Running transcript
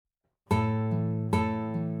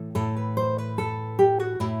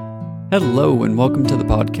Hello and welcome to the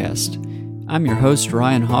podcast. I'm your host,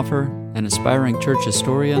 Ryan Hoffer, an aspiring church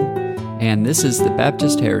historian, and this is The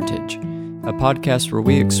Baptist Heritage, a podcast where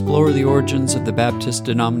we explore the origins of the Baptist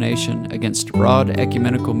denomination against a broad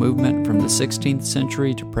ecumenical movement from the 16th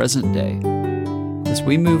century to present day. As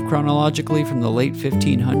we move chronologically from the late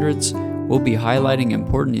 1500s, we'll be highlighting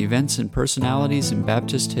important events and personalities in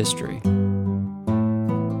Baptist history.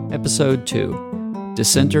 Episode 2,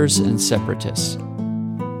 Dissenters and Separatists.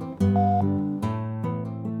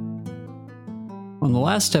 On the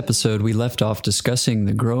last episode, we left off discussing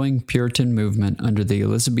the growing Puritan movement under the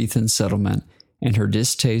Elizabethan settlement and her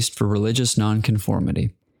distaste for religious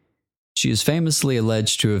nonconformity. She is famously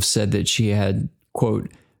alleged to have said that she had,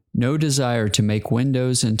 quote, no desire to make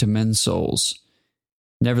windows into men's souls.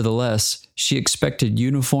 Nevertheless, she expected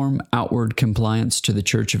uniform outward compliance to the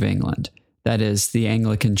Church of England, that is, the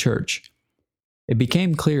Anglican Church. It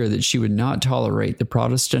became clear that she would not tolerate the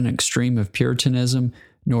Protestant extreme of Puritanism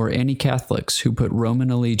nor any Catholics who put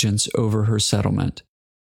Roman allegiance over her settlement.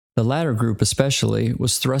 The latter group especially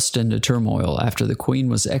was thrust into turmoil after the Queen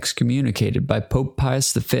was excommunicated by Pope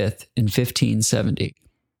Pius V in 1570.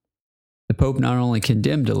 The Pope not only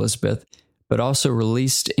condemned Elizabeth, but also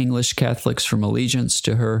released English Catholics from allegiance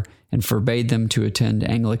to her and forbade them to attend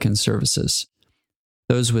Anglican services.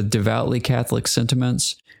 Those with devoutly Catholic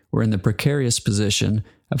sentiments were in the precarious position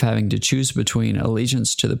of having to choose between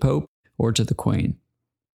allegiance to the Pope or to the Queen.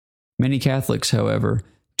 Many Catholics, however,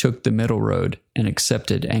 took the middle road and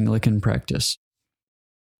accepted Anglican practice.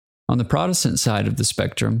 On the Protestant side of the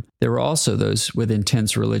spectrum, there were also those with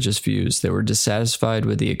intense religious views that were dissatisfied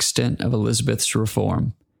with the extent of Elizabeth's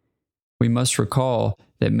reform. We must recall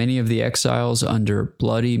that many of the exiles under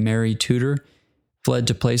Bloody Mary Tudor fled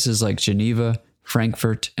to places like Geneva,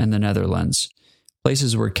 Frankfurt, and the Netherlands,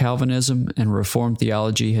 places where Calvinism and Reformed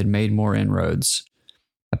theology had made more inroads.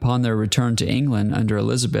 Upon their return to England under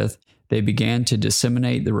Elizabeth, they began to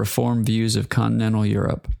disseminate the Reformed views of continental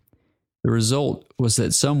Europe. The result was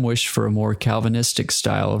that some wished for a more Calvinistic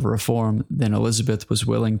style of reform than Elizabeth was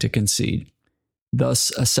willing to concede.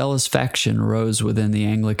 Thus, a zealous faction arose within the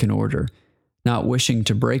Anglican order, not wishing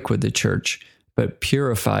to break with the Church, but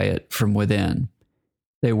purify it from within.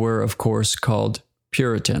 They were, of course, called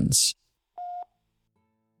Puritans.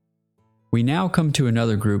 We now come to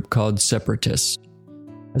another group called Separatists.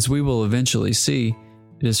 As we will eventually see,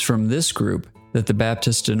 it is from this group that the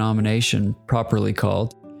Baptist denomination, properly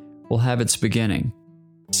called, will have its beginning.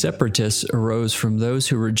 Separatists arose from those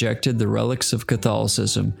who rejected the relics of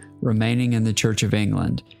Catholicism remaining in the Church of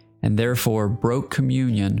England, and therefore broke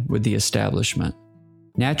communion with the establishment.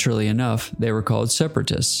 Naturally enough, they were called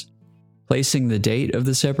Separatists. Placing the date of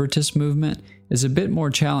the Separatist movement is a bit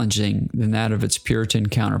more challenging than that of its Puritan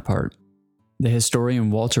counterpart. The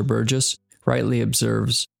historian Walter Burgess rightly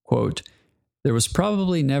observes, quote, there was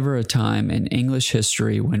probably never a time in English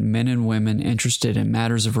history when men and women interested in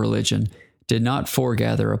matters of religion did not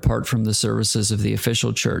foregather apart from the services of the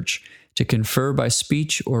official church to confer by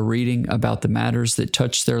speech or reading about the matters that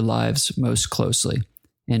touched their lives most closely.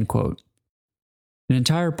 End quote. An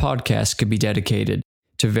entire podcast could be dedicated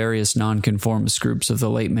to various nonconformist groups of the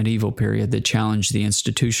late medieval period that challenged the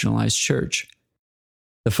institutionalized church.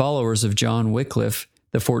 The followers of John Wycliffe,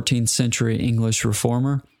 the 14th century English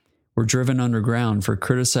reformer, were driven underground for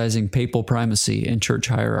criticizing papal primacy and church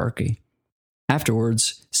hierarchy.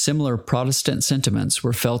 Afterwards, similar Protestant sentiments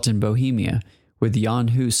were felt in Bohemia with Jan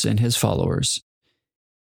Hus and his followers.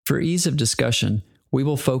 For ease of discussion, we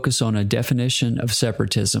will focus on a definition of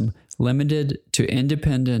separatism limited to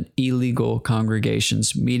independent illegal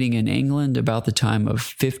congregations meeting in England about the time of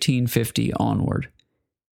 1550 onward.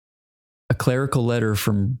 A clerical letter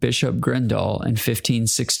from Bishop Grendall in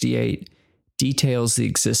 1568 details the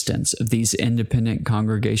existence of these independent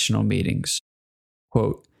congregational meetings.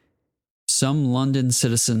 Quote, some London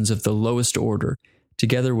citizens of the lowest order,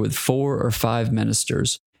 together with 4 or 5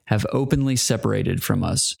 ministers, have openly separated from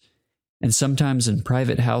us, and sometimes in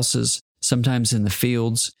private houses, sometimes in the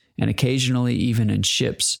fields, and occasionally even in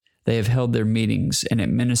ships, they have held their meetings and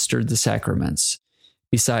administered the sacraments.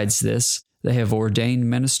 Besides this, they have ordained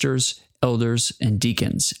ministers, elders, and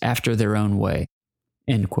deacons after their own way.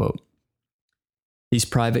 End quote. These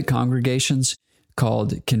private congregations,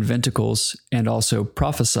 called conventicles and also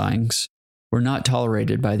prophesyings, were not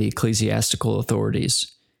tolerated by the ecclesiastical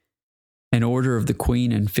authorities. An order of the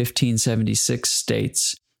Queen in 1576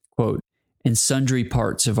 states, quote, in sundry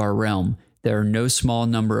parts of our realm, there are no small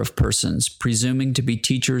number of persons presuming to be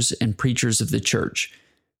teachers and preachers of the Church,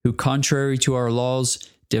 who, contrary to our laws,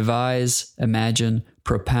 devise, imagine,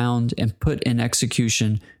 propound, and put in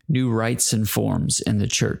execution new rites and forms in the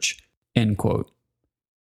Church. End quote.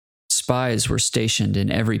 Spies were stationed in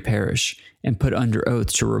every parish and put under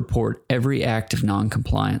oath to report every act of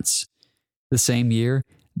noncompliance. The same year,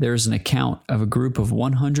 there is an account of a group of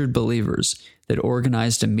 100 believers that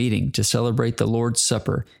organized a meeting to celebrate the Lord's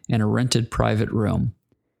Supper in a rented private room.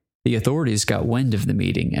 The authorities got wind of the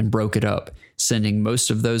meeting and broke it up, sending most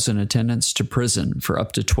of those in attendance to prison for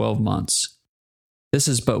up to 12 months. This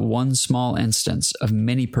is but one small instance of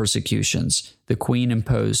many persecutions the Queen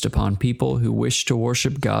imposed upon people who wished to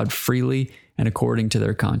worship God freely and according to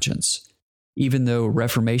their conscience. Even though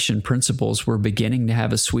Reformation principles were beginning to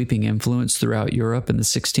have a sweeping influence throughout Europe in the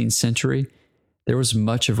 16th century, there was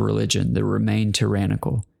much of religion that remained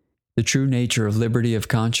tyrannical. The true nature of liberty of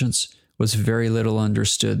conscience was very little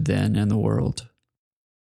understood then in the world.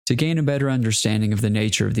 To gain a better understanding of the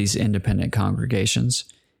nature of these independent congregations,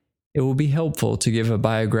 it will be helpful to give a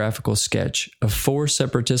biographical sketch of 4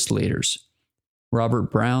 Separatist leaders: Robert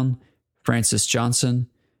Brown, Francis Johnson,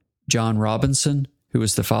 John Robinson, who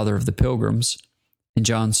was the father of the Pilgrims, and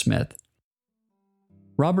John Smith.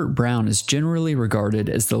 Robert Brown is generally regarded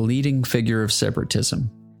as the leading figure of separatism.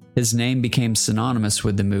 His name became synonymous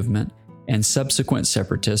with the movement, and subsequent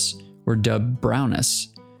separatists were dubbed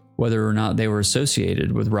Brownists, whether or not they were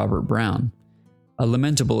associated with Robert Brown. A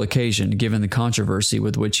lamentable occasion given the controversy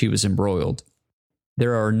with which he was embroiled.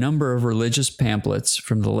 There are a number of religious pamphlets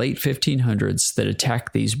from the late 1500s that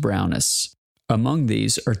attack these Brownists. Among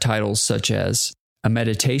these are titles such as "A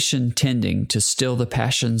Meditation Tending to Still the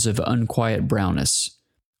Passions of Unquiet Brownists,"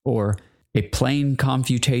 or "A Plain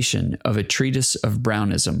Confutation of a Treatise of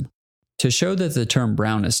Brownism." To show that the term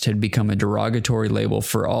Brownist had become a derogatory label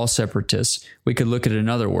for all separatists, we could look at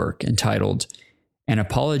another work entitled "An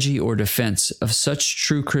Apology or Defense of Such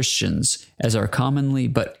True Christians as are commonly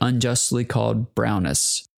but unjustly called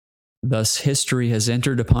Brownists." Thus, history has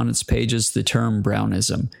entered upon its pages the term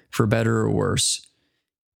Brownism, for better or worse.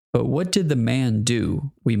 But what did the man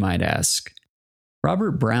do, we might ask?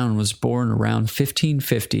 Robert Brown was born around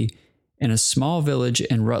 1550 in a small village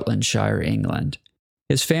in Rutlandshire, England.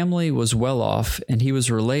 His family was well off, and he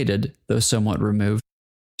was related, though somewhat removed,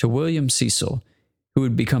 to William Cecil, who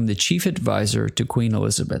would become the chief advisor to Queen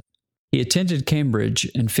Elizabeth. He attended Cambridge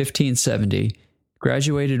in 1570,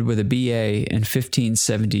 graduated with a BA in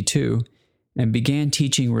 1572, and began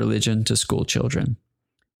teaching religion to schoolchildren.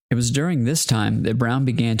 It was during this time that Brown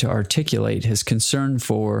began to articulate his concern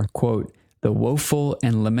for, quote, "the woeful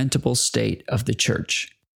and lamentable state of the Church."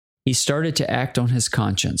 He started to act on his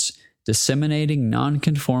conscience, disseminating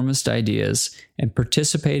nonconformist ideas and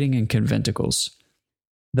participating in conventicles.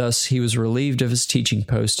 Thus, he was relieved of his teaching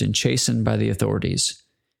post and chastened by the authorities.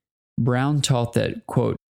 Brown taught that,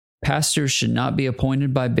 quote, "pastors should not be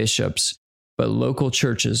appointed by bishops, but local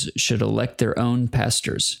churches should elect their own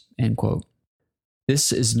pastors," end quote.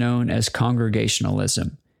 This is known as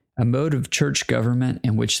congregationalism, a mode of church government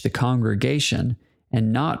in which the congregation,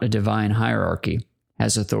 and not a divine hierarchy,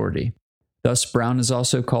 has authority. Thus, Brown is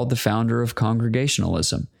also called the founder of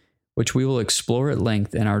Congregationalism, which we will explore at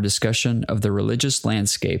length in our discussion of the religious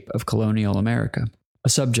landscape of colonial America, a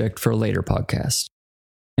subject for a later podcast.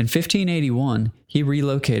 In 1581, he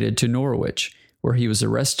relocated to Norwich, where he was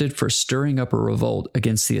arrested for stirring up a revolt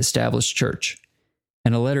against the established church.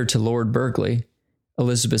 In a letter to Lord Burghley,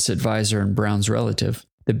 Elizabeth's advisor and Brown's relative,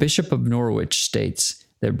 the Bishop of Norwich states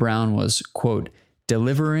that Brown was, quote,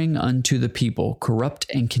 "delivering unto the people corrupt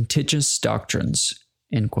and contentious doctrines,"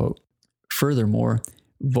 end quote. Furthermore,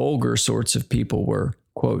 vulgar sorts of people were,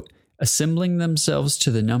 quote, "assembling themselves to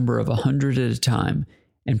the number of 100 at a time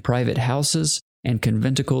in private houses and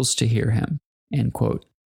conventicles to hear him," end quote.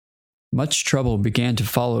 Much trouble began to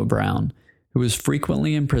follow Brown, who was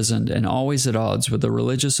frequently imprisoned and always at odds with the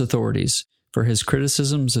religious authorities for his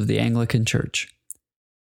criticisms of the Anglican Church.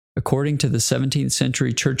 According to the 17th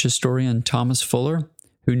century church historian Thomas Fuller,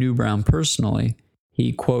 who knew Brown personally,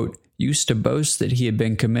 he, quote, "used to boast that he had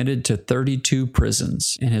been committed to 32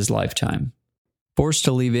 prisons in his lifetime." Forced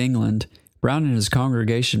to leave England, Brown and his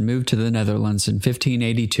congregation moved to the Netherlands in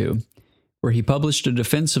 1582, where he published a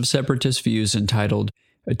defense of separatist views entitled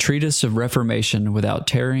 "A Treatise of Reformation Without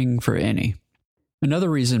Tarying for Anie."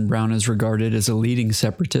 Another reason Brown is regarded as a leading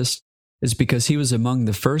separatist is because he was among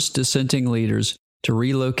the first dissenting leaders to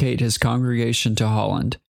relocate his congregation to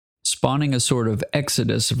Holland, spawning a sort of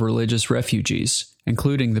exodus of religious refugees,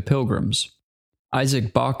 including the Pilgrims.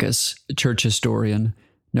 Isaac Bacchus, a church historian,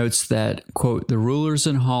 notes that, quote, "the rulers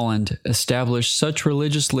in Holland established such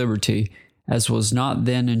religious liberty as was not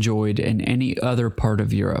then enjoyed in any other part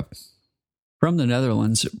of Europe." From the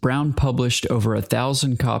Netherlands, Brown published over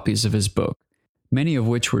 1,000 copies of his book, many of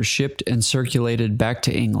which were shipped and circulated back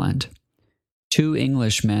to England. Two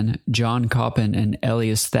Englishmen, John Coppin and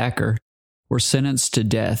Elias Thacker, were sentenced to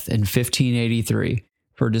death in 1583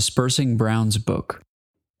 for dispersing Brown's book.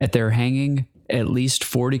 At their hanging, at least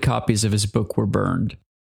 40 copies of his book were burned.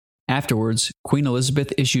 Afterwards, Queen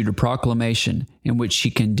Elizabeth issued a proclamation in which she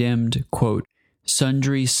condemned, quote,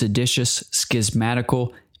 sundry seditious,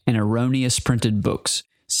 schismatical, and erroneous printed books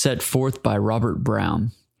set forth by Robert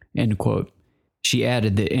Brown, end quote. She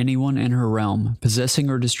added that anyone in her realm possessing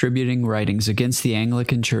or distributing writings against the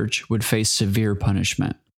Anglican Church would face severe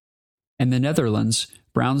punishment. In the Netherlands,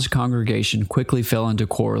 Brown's congregation quickly fell into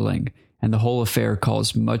quarreling, and the whole affair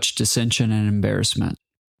caused much dissension and embarrassment.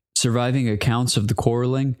 Surviving accounts of the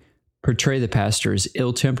quarreling portray the pastor as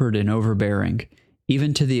ill-tempered and overbearing,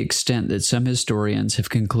 even to the extent that some historians have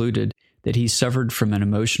concluded that he suffered from an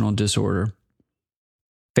emotional disorder.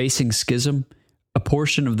 Facing schism, a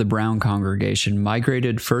portion of the Brown congregation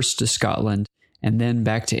migrated first to Scotland and then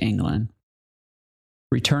back to England.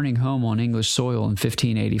 Returning home on English soil in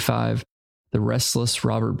 1585, the restless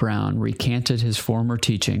Robert Brown recanted his former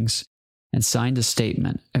teachings and signed a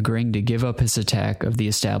statement agreeing to give up his attack of the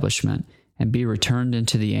establishment and be returned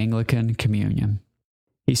into the Anglican communion.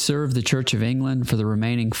 He served the Church of England for the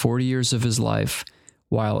remaining 40 years of his life,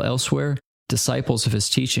 while elsewhere, disciples of his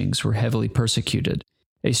teachings were heavily persecuted,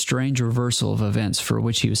 a strange reversal of events for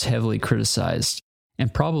which he was heavily criticized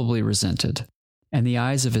and probably resented. In the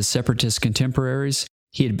eyes of his separatist contemporaries,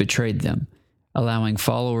 he had betrayed them, allowing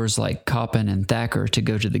followers like Coppin and Thacker to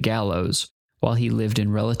go to the gallows while he lived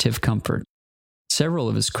in relative comfort. Several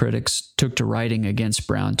of his critics took to writing against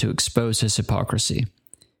Brown to expose his hypocrisy.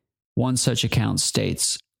 One such account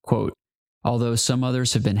states, quote, although some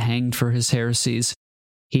others have been hanged for his heresies,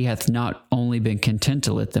 he hath not only been content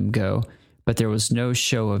to let them go, but there was no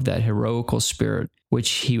show of that heroical spirit which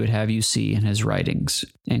he would have you see in his writings,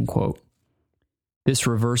 end quote. This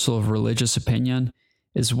reversal of religious opinion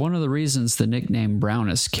is one of the reasons the nickname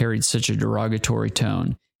Brownists carried such a derogatory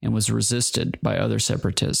tone and was resisted by other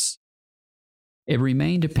separatists. It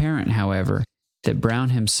remained apparent, however, that Brown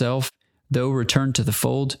himself, though returned to the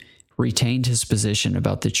fold, retained his position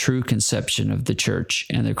about the true conception of the Church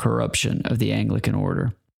and the corruption of the Anglican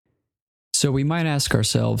order. So we might ask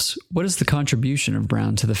ourselves, what is the contribution of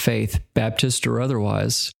Brown to the faith, Baptist or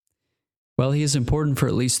otherwise? Well, he is important for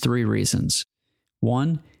at least three reasons.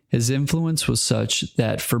 One, his influence was such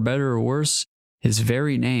that, for better or worse, his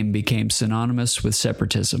very name became synonymous with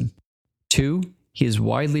separatism. Two, he is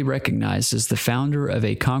widely recognized as the founder of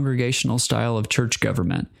a congregational style of church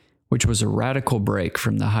government, which was a radical break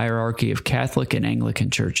from the hierarchy of Catholic and Anglican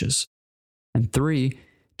churches. And three,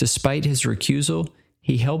 despite his recusal,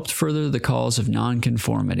 he helped further the cause of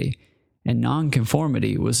nonconformity, and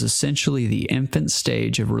nonconformity was essentially the infant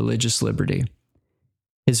stage of religious liberty.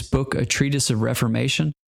 His book, A Treatise of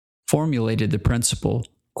Reformation, formulated the principle,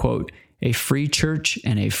 quote, a free church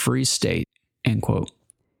and a free state, end quote.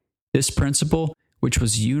 This principle, which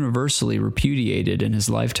was universally repudiated in his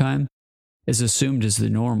lifetime, is assumed as the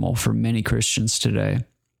normal for many Christians today.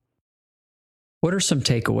 What are some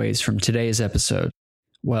takeaways from today's episode?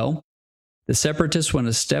 Well, the Separatists went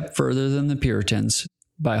a step further than the Puritans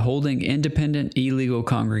by holding independent illegal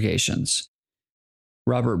congregations.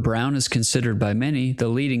 Robert Brown is considered by many the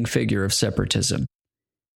leading figure of separatism.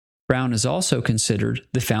 Brown is also considered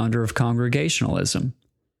the founder of Congregationalism.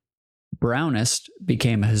 Brownist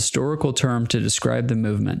became a historical term to describe the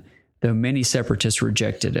movement, though many separatists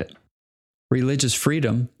rejected it. Religious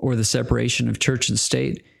freedom, or the separation of church and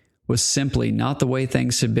state, was simply not the way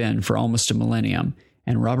things had been for almost a millennium,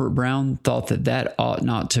 and Robert Brown thought that ought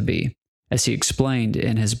not to be, as he explained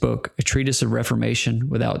in his book, A Treatise of Reformation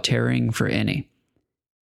without Tarying for Anie.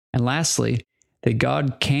 And lastly, that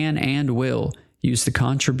God can and will use the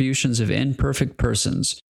contributions of imperfect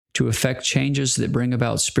persons to effect changes that bring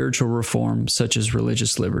about spiritual reform such as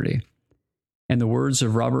religious liberty. In the words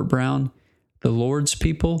of Robert Brown, the Lord's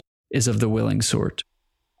people is of the willing sort.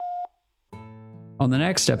 On the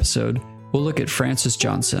next episode, we'll look at Francis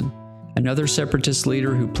Johnson, another separatist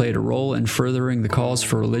leader who played a role in furthering the cause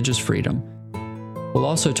for religious freedom. We'll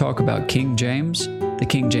also talk about King James, the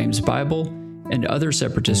King James Bible, and other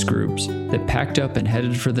separatist groups that packed up and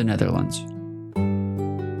headed for the Netherlands.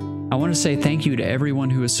 I want to say thank you to everyone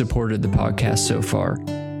who has supported the podcast so far.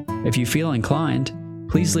 If you feel inclined,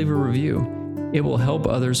 please leave a review. It will help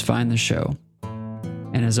others find the show.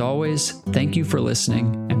 And as always, thank you for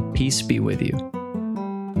listening, and peace be with you.